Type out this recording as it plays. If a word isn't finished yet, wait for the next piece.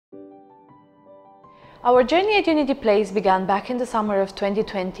Our journey at Unity Place began back in the summer of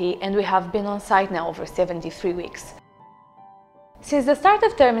 2020 and we have been on site now over 73 weeks. Since the start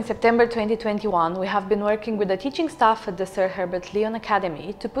of term in September 2021, we have been working with the teaching staff at the Sir Herbert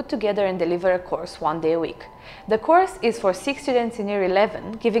Academy to put together and deliver a course 1 day a week. The course is for 6 students in Year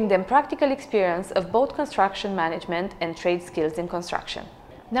 11, giving them practical experience of both construction management and trade skills in construction.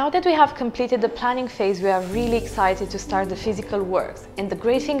 Now that we have completed the planning phase, we are really excited to start the physical works. And the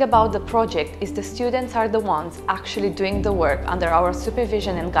great thing about the project is the students are the ones actually doing the work under our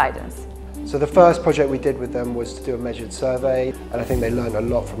supervision and guidance. So the first project we did with them was to do a measured survey, and I think they learned a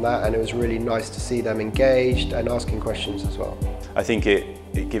lot from that, and it was really nice to see them engaged and asking questions as well. I think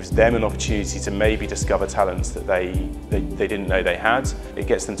it gives them an opportunity to maybe discover talents that they didn't know they had. It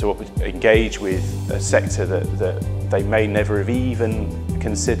gets them to engage with a sector that they may never have even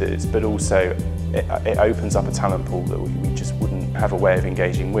considered, but also it opens up a talent pool that we just wouldn't have a way of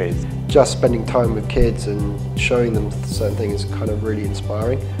engaging with. Just spending time with kids and showing them certain things is kind of really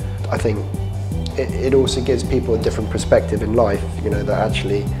inspiring. I think it also gives people a different perspective in life, you know, that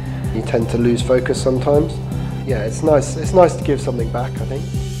actually you tend to lose focus sometimes. Yeah, it's nice to give something back, I think.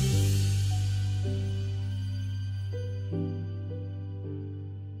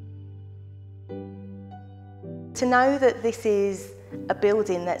 To know that this is a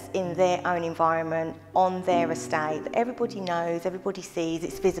building that's in their own environment, on their estate, that everybody knows, everybody sees,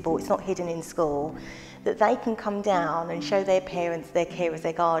 it's visible, it's not hidden in school, that they can come down and show their parents, their carers,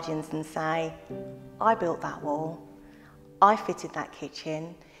 their guardians and say, I built that wall, I fitted that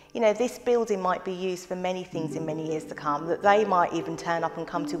kitchen. You know, this building might be used for many things in many years to come, that they might even turn up and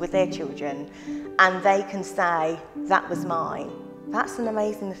come to with their children, and they can say, that was mine. That's an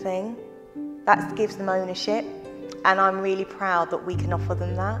amazing thing. That gives them ownership. And I'm really proud that we can offer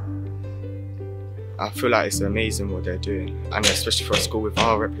them that. I feel like it's amazing what they're doing, and especially for a school with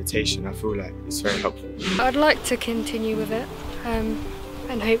our reputation, I feel like it's very helpful. I'd like to continue with it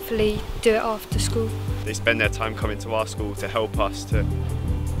and hopefully do it after school. They spend their time coming to our school to help us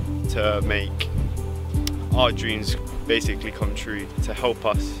to make our dreams basically come true, to help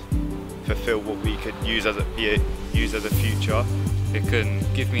us fulfil what we could use as a future. It can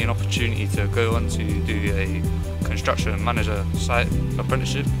give me an opportunity to go on to do a construction manager site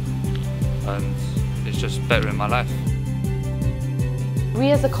apprenticeship, and it's just bettering my life.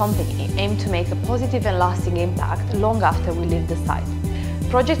 We as a company aim to make a positive and lasting impact long after we leave the site.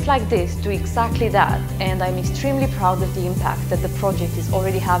 Projects like this do exactly that, and I'm extremely proud of the impact that the project is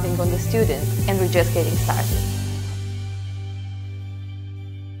already having on the students, and we're just getting started.